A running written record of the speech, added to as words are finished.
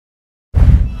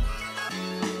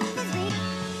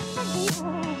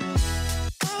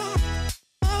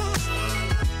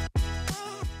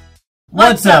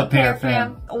What's up, Pair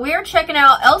Fam? We're checking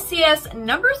out LCS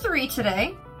number 3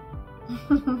 today.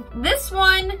 This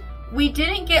one, we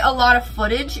didn't get a lot of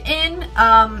footage in.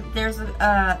 There's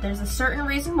a certain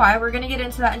reason why. We're going to get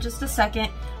into that in just a second.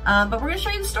 But we're going to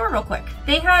show you the store real quick.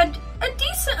 They had a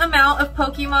decent amount of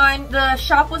Pokemon. The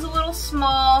shop was a little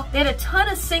small. They had a ton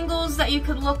of singles that you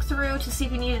could look through to see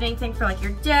if you needed anything for like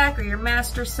your deck or your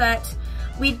master set.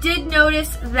 We did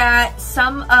notice that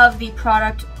some of the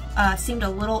product seemed a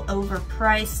little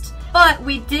overpriced, but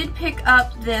we did pick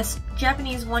up this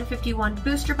Japanese 151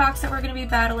 booster box that we're going to be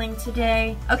battling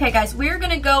today. Okay guys, we're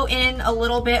going to go in a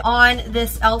little bit on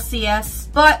this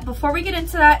LCS, but before we get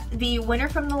into that, the winner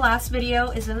from the last video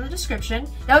is in the description.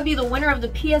 That would be the winner of the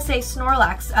PSA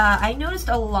Snorlax. I noticed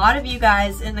a lot of you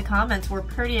guys in the comments were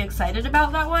pretty excited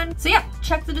about that one, so yeah,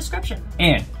 check the description.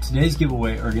 And today's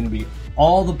giveaway are going to be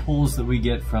all the pulls that we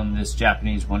get from this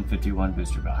Japanese 151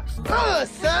 booster box.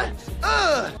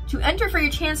 To enter for your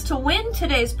chance to win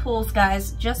today's pulls,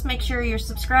 guys, just make sure you're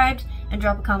subscribed and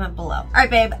drop a comment below. All right,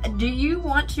 babe, do you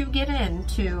want to get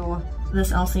into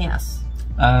this LCS?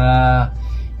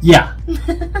 Yeah.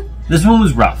 This one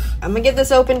was rough. I'm gonna get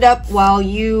this opened up while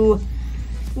you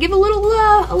give a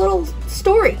little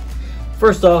story.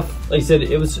 First off, like I said,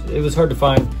 it was hard to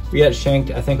find. We got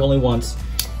shanked, I think, only once.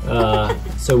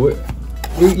 So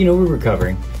we're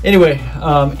recovering. Anyway,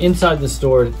 inside the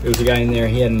store, there was a guy in there.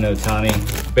 He had an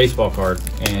Otani baseball card,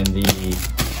 and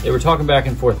they were talking back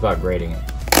and forth about grading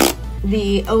it.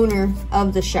 The owner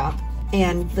of the shop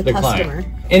and the customer. Client.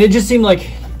 And it just seemed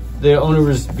like the owner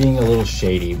was being a little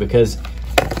shady, because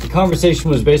the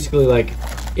conversation was basically like,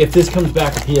 if this comes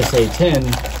back to PSA 10,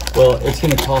 well, it's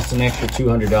going to cost an extra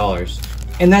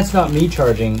 $200. And that's not me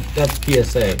charging, that's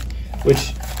PSA,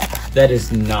 which that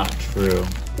is not true.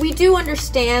 We do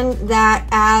understand that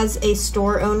as a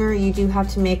store owner, you do have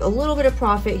to make a little bit of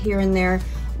profit here and there,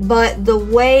 but the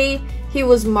way he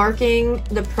was marking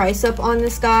the price up on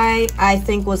this guy, I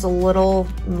think was a little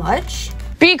much.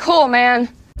 Be cool, man.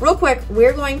 Real quick,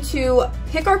 we're going to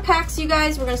pick our packs, you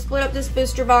guys. We're going to split up this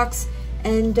booster box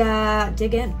and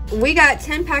dig in. We got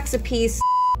 10 packs apiece.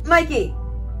 Mikey,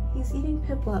 he's eating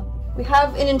Piplup. We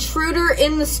have an intruder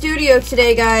in the studio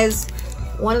today, guys.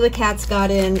 One of the cats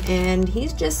got in, and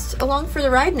he's just along for the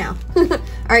ride now. All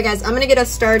right, guys, I'm going to get us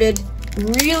started.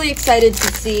 Really excited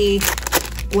to see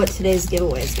what today's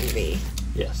giveaway is going to be.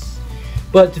 Yes.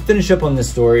 But to finish up on this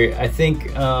story, I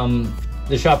think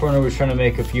the shop owner was trying to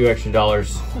make a few extra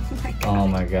dollars. Oh, my God. Oh,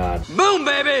 my God. Boom,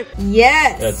 baby!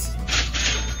 Yes!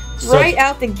 That's right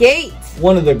out the gate.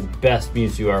 One of the best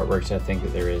Mewtwo artworks I think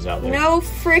that there is out there. No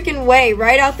freaking way.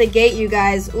 Right out the gate, you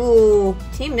guys. Ooh,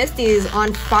 Team Misty is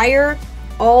on fire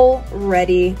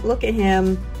already. Look at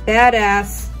him.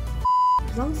 Badass.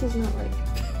 As long as he's not like...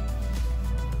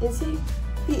 Is he?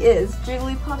 He is.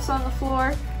 Jigglypuff's on the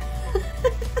floor.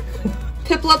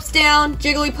 Piplup's down.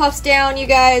 Jigglypuff's down, you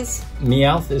guys.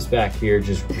 Meowth is back here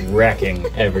just wrecking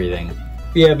everything.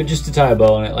 Yeah, but just to tie a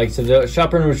bow on it, like I said, the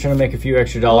shop owner was trying to make a few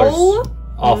extra dollars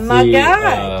off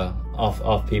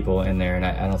people in there, and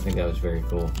I don't think that was very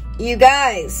cool. You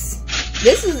guys,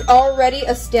 this is already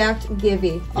a stacked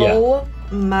givey. Yeah. Oh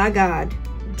my God.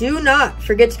 Do not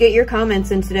forget to get your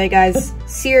comments in today, guys.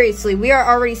 Seriously, we are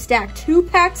already stacked 2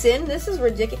 packs in. This is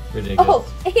ridiculous. Oh,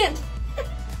 and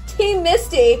Team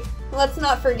Misty, let's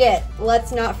not forget.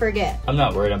 Let's not forget. I'm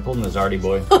not worried. I'm pulling the Zardy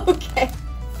boy. Okay.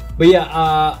 But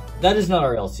yeah, that is not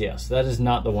our LCS. That is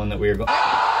not the one that we are going.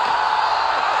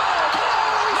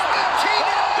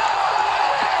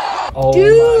 Oh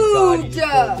dude, my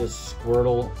God! You just pulled the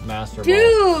Squirtle Master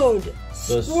Ball. Dude,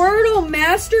 Squirtle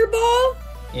Master Ball?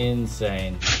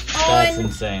 Insane. That's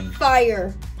insane.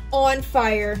 Fire. On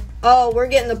fire. Oh, we're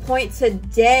getting the point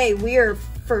today. We are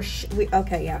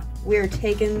okay, yeah. We are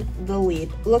taking the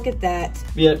lead. Look at that.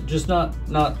 Yeah, just not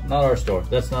our store.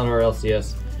 That's not our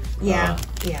LCS. Yeah,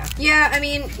 yeah. I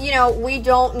mean, you know, we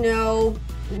don't know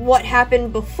what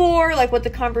happened before, like what the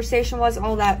conversation was,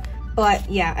 all that. But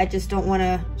yeah, I just don't want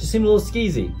to. Just seemed a little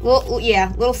skeezy.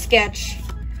 Yeah, little sketch.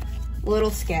 Little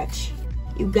sketch.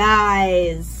 You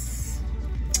guys,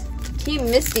 Team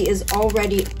Misty is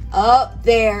already up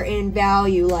there in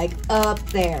value, like up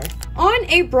there. On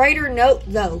a brighter note,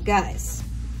 though, guys,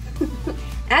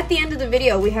 at the end of the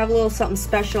video, we have a little something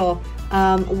special.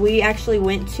 We actually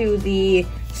went to the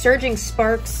Surging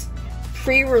Sparks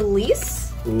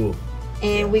pre-release. Ooh.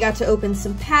 And we got to open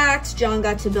some packs. John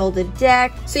got to build a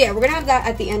deck. So yeah, we're gonna have that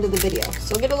at the end of the video.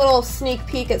 So we'll get a little sneak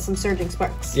peek at some Surging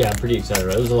Sparks. Yeah, I'm pretty excited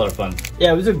about it. It was a lot of fun.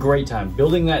 Yeah, it was a great time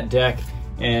building that deck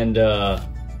and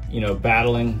you know,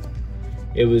 battling.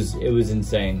 It was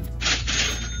insane.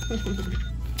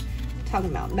 Talking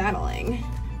about battling,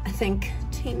 I think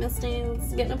Team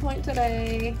Mistings getting a point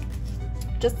today.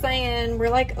 Just saying, we're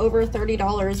like over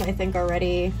 $30, I think,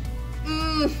 already.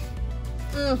 Look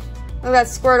at that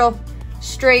Squirtle.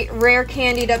 Straight rare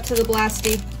candied up to the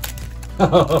blasty.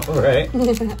 Oh, right.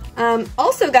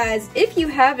 Also, guys, if you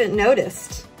haven't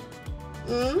noticed,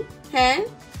 hey,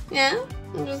 yeah,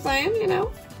 I'm just saying, you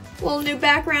know, a little new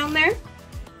background there.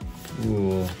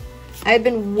 Ooh. I've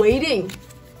been waiting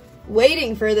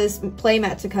for this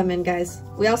playmat to come in, guys.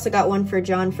 We also got one for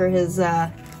John for his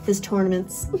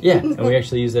tournaments. Yeah, and we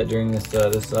actually used that during this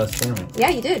last tournament. Yeah,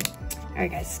 you did. All right,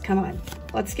 guys, come on.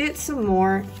 Let's get some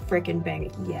more freaking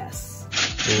bang. Yes.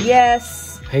 Ooh.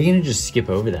 Yes. How are you gonna just skip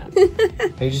over that?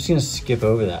 How are you just gonna skip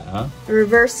over that, huh?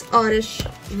 Reverse Oddish.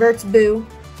 Verts Boo.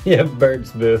 Yeah,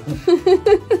 birds boo.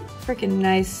 Freaking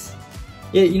nice.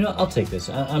 Yeah, you know, I'll take this.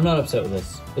 I'm not upset with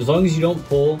this. As long as you don't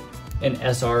pull an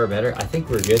SR or better, I think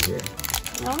we're good here.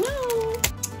 I don't know.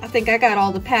 I think I got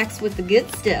all the packs with the good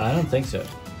stuff. I don't think so.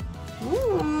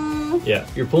 Ooh. Yeah,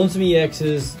 you're pulling some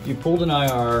EXs, you pulled an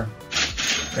IR,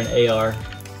 or an AR.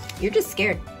 You're just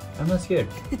scared. I'm not scared.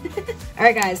 All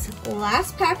right, guys,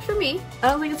 last pack for me.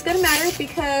 I don't think it's gonna matter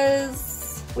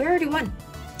because we already won.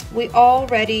 We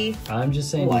already I'm just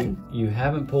saying won. You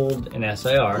haven't pulled an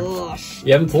SIR. Ugh.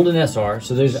 You haven't pulled an SR,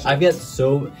 so I've got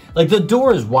like the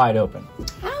door is wide open.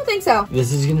 I don't think so.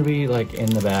 This is gonna be like in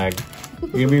the bag.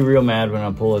 You're gonna be real mad when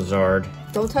I pull a Zard.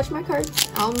 Don't touch my cards.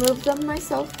 I'll move them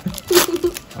myself.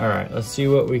 All right, let's see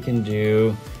what we can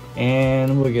do.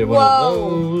 And we'll get one of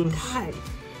those. God,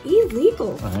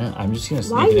 illegal. I'm just gonna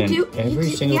Why sneak it you in do- every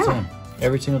you do- single yeah. time.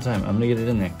 Every single time, I'm gonna get it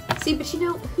in there. See, but you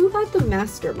know, who got the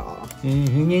Master Ball? A A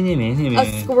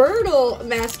Squirtle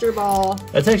Master Ball.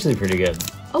 That's actually pretty good.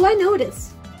 Oh, I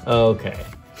noticed. Okay.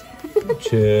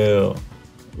 Chill.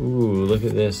 Ooh, look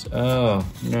at this. Oh,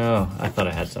 no. I thought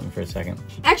I had something for a second.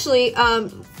 Actually,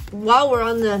 while we're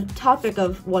on the topic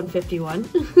of 151,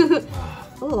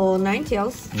 oh,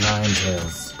 Ninetales.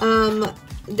 Ninetales.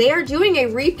 They are doing a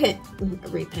reprint. A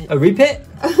reprint?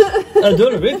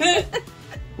 Doing a reprint?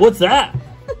 What's that?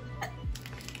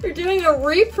 They're doing a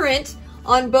reprint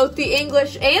on both the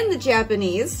English and the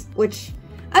Japanese, which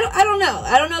I don't know.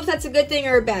 I don't know if that's a good thing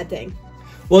or a bad thing.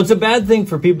 Well, it's a bad thing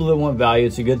for people that want value.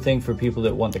 It's a good thing for people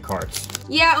that want the cards.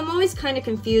 Yeah, I'm always kind of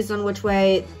confused on which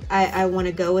way I want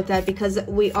to go with that because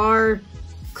we are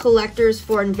collectors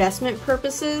for investment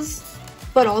purposes,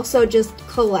 but also just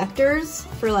collectors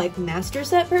for like master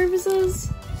set purposes.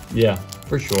 Yeah,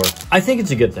 for sure. I think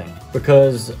it's a good thing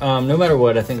because no matter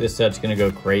what, I think this set's going to go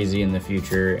crazy in the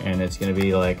future, and it's going to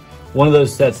be like one of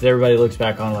those sets that everybody looks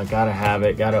back on like, gotta have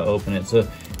it, gotta open it. So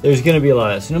there's going to be a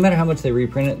lot of that. So no matter how much they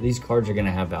reprint it, these cards are going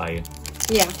to have value.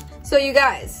 Yeah. So you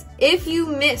guys, if you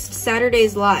missed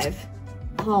Saturday's live,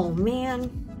 oh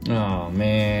man. Oh,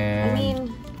 man. I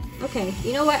mean, okay.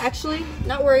 You know what? Actually,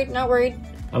 not worried, not worried.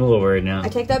 I'm a little worried now. I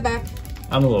take that back.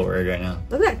 I'm a little worried right now.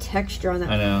 Look at that texture on that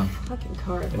I know. fucking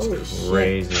card. It's Holy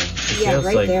crazy. shit. It Yeah, feels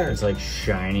right like, there. It's like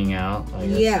shining out. Like,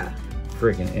 Yeah.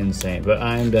 Freaking insane. But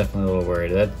I'm definitely a little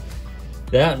worried.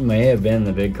 That may have been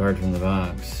the big card from the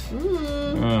box.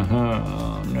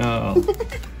 Oh, no.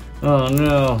 Oh,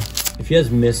 no. If you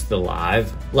guys missed the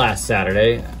live last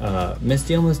Saturday,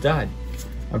 Misty almost died.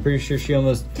 I'm pretty sure she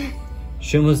almost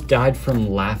died from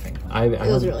laughing. It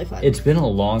was really fun. It's been a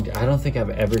long I don't think I've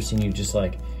ever seen you just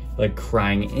like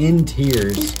crying in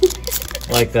tears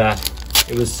like that.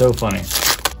 It was so funny.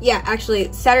 Yeah,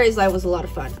 actually, Saturday's live was a lot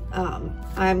of fun.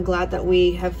 I'm glad that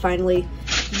we have finally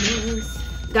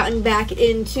gotten back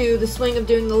into the swing of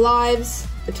doing the lives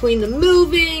between the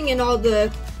moving and all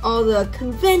the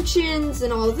conventions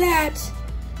and all that.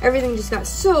 Everything just got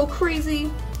so crazy.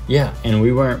 Yeah, and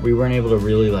we weren't able to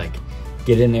really like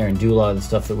get in there and do a lot of the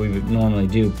stuff that we would normally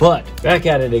do, but back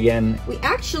at it again. We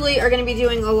actually are going to be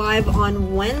doing a live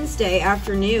on Wednesday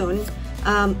afternoon.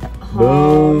 Boom.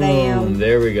 Oh damn.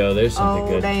 There we go. There's something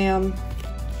good.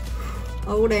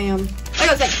 Oh damn. Like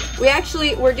I was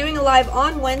saying, we're doing a live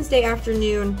on Wednesday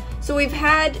afternoon. So we've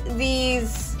had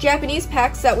these Japanese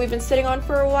packs that we've been sitting on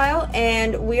for a while,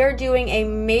 and we are doing a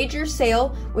major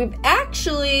sale. We've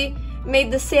actually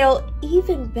made the sale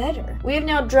even better. We have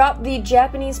now dropped the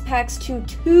Japanese packs to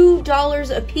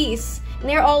 $2 a piece, and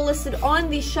they're all listed on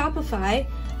the Shopify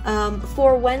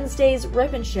for Wednesday's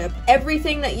Rip and Ship.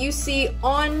 Everything that you see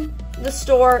on the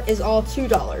store is all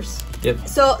 $2. Yep.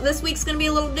 So this week's gonna be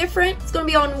a little different. It's gonna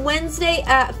be on Wednesday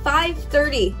at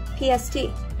 5:30 PST.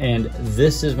 And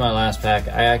this is my last pack.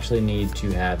 I actually need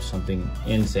to have something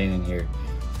insane in here.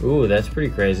 Ooh, that's pretty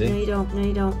crazy. No, you don't. No,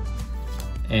 you don't.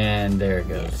 And there it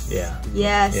goes. Yes.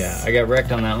 Yeah. Yes. Yeah, I got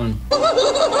wrecked on that one.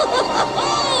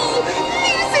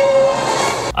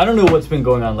 I don't know what's been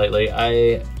going on lately.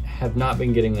 I have not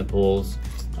been getting the pulls.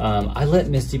 I let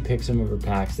Misty pick some of her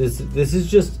packs. This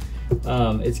is just,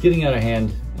 it's getting out of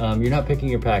hand. You're not picking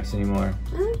your packs anymore.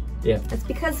 Yeah. That's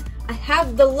because I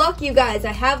have the luck, you guys.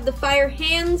 I have the fire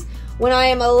hands. When I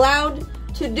am allowed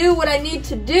to do what I need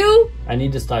to do, I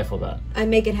need to stifle that. I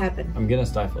make it happen. I'm gonna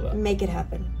stifle that. Make it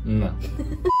happen. No.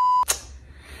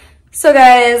 So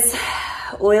guys,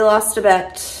 we lost a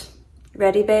bet.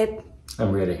 Ready, babe?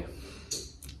 I'm ready.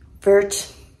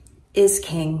 Vert is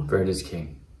king. Vert is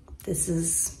king. This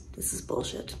is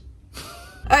bullshit.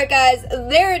 All right, guys,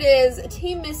 there it is.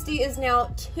 Team Misty is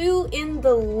now 2 in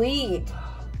the lead.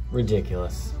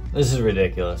 Ridiculous. This is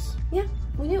ridiculous. Yeah,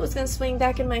 we knew it was gonna swing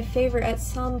back in my favor at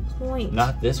some point.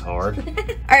 Not this hard.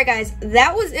 All right, guys,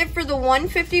 that was it for the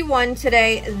 151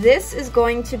 today. This is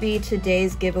going to be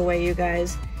today's giveaway, you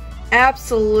guys.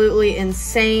 Absolutely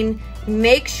insane.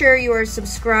 Make sure you are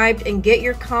subscribed and get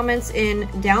your comments in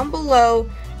down below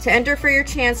to enter for your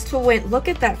chance to win. Look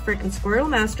at that freaking Squirtle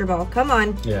Master Ball. Come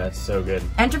on. Yeah, it's so good.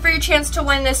 Enter for your chance to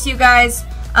win this, you guys.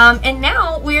 And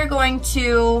now we are going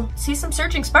to see some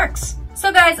Surging Sparks.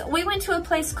 So guys, we went to a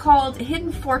place called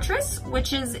Hidden Fortress,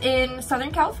 which is in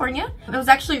Southern California. It was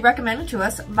actually recommended to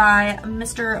us by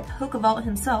Mr. Pokeball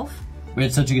himself. We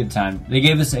had such a good time. They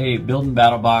gave us a build and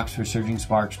battle box for Surging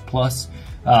Sparks plus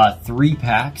 3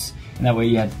 packs. And that way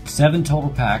you had 7 total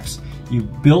packs. You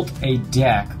built a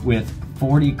deck with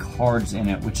 40 cards in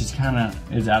it, which is kind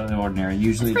of out of the ordinary.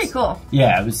 Usually it's pretty cool.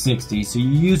 Yeah, it was 60. So you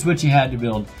used what you had to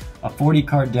build a 40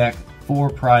 card deck, 4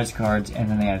 prize cards, and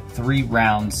then they had 3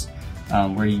 rounds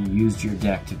where you used your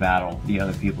deck to battle the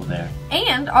other people there.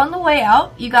 And on the way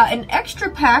out, you got an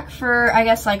extra pack for, I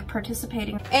guess, like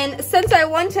participating. And since I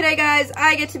won today, guys,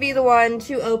 I get to be the one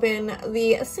to open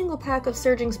the single pack of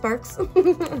Surging Sparks.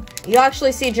 You'll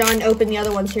actually see John open the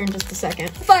other ones here in just a second.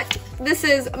 But this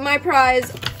is my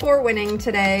prize for winning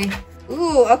today.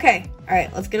 Ooh, okay. All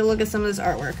right, let's get a look at some of this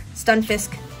artwork.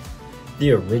 Stunfisk.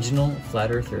 The original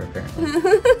Flat Earther,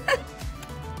 apparently.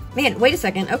 Man, wait a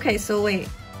second. Okay, so wait.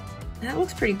 That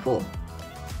looks pretty cool.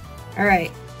 All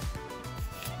right.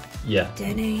 Yeah.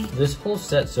 Denny. This whole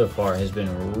set so far has been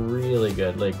really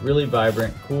good. Like, really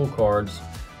vibrant, cool cards.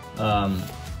 I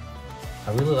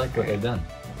really like what they've done.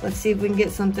 Let's see if we can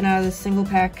get something out of this single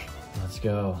pack. Let's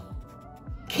go.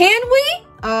 Can we?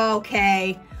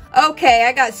 Okay. Okay,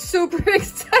 I got super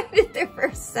excited there for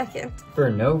a second.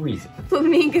 For no reason.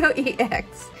 Flamingo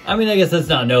EX. I mean, I guess that's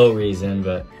not no reason,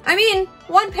 but... I mean,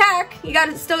 1 pack, you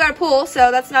still got to pull, so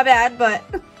that's not bad, but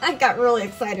I got really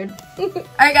excited.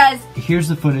 Alright guys. Here's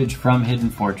the footage from Hidden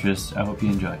Fortress. I hope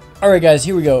you enjoy. Alright guys,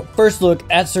 here we go. First look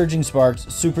at Surging Sparks.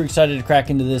 Super excited to crack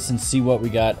into this and see what we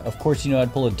got. Of course, you know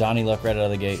I'd pull a Donnie Luck right out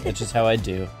of the gate. That's just how I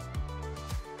do.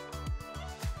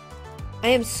 I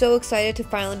am so excited to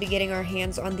finally be getting our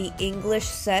hands on the English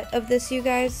set of this, you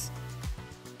guys.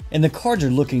 And the cards are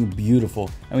looking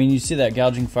beautiful. I mean, you see that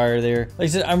gouging fire there. Like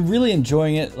I said, I'm really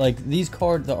enjoying it. Like, these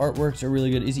cards, the artworks are really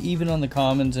good. It's even on the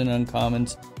commons and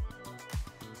uncommons.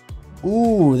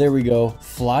 Ooh, there we go.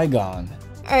 Flygon.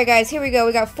 Alright guys, here we go.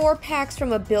 We got 4 packs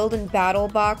from a build and battle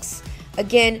box.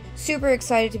 Again, super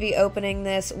excited to be opening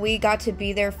this. We got to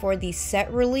be there for the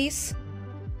set release.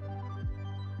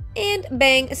 And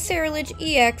bang, Ceruledge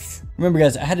EX. Remember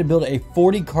guys, I had to build a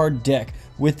 40 card deck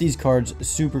with these cards.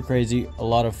 Super crazy, a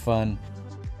lot of fun.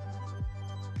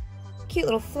 Cute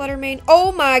little Fluttermane.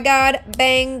 Oh my god,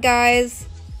 bang guys.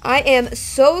 I am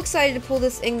so excited to pull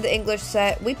this in the English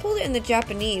set. We pulled it in the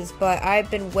Japanese, but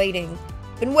I've been waiting.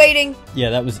 Yeah,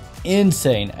 that was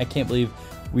insane. I can't believe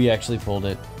we actually pulled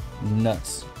it.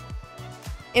 Nuts.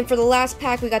 And for the last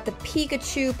pack, we got the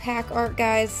Pikachu pack art,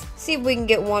 guys. See if we can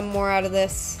get one more out of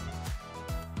this.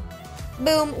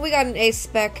 Boom, we got an ace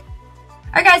spec.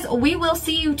 Alright guys, we will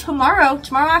see you tomorrow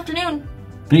afternoon.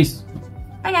 Peace.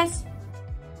 Bye guys.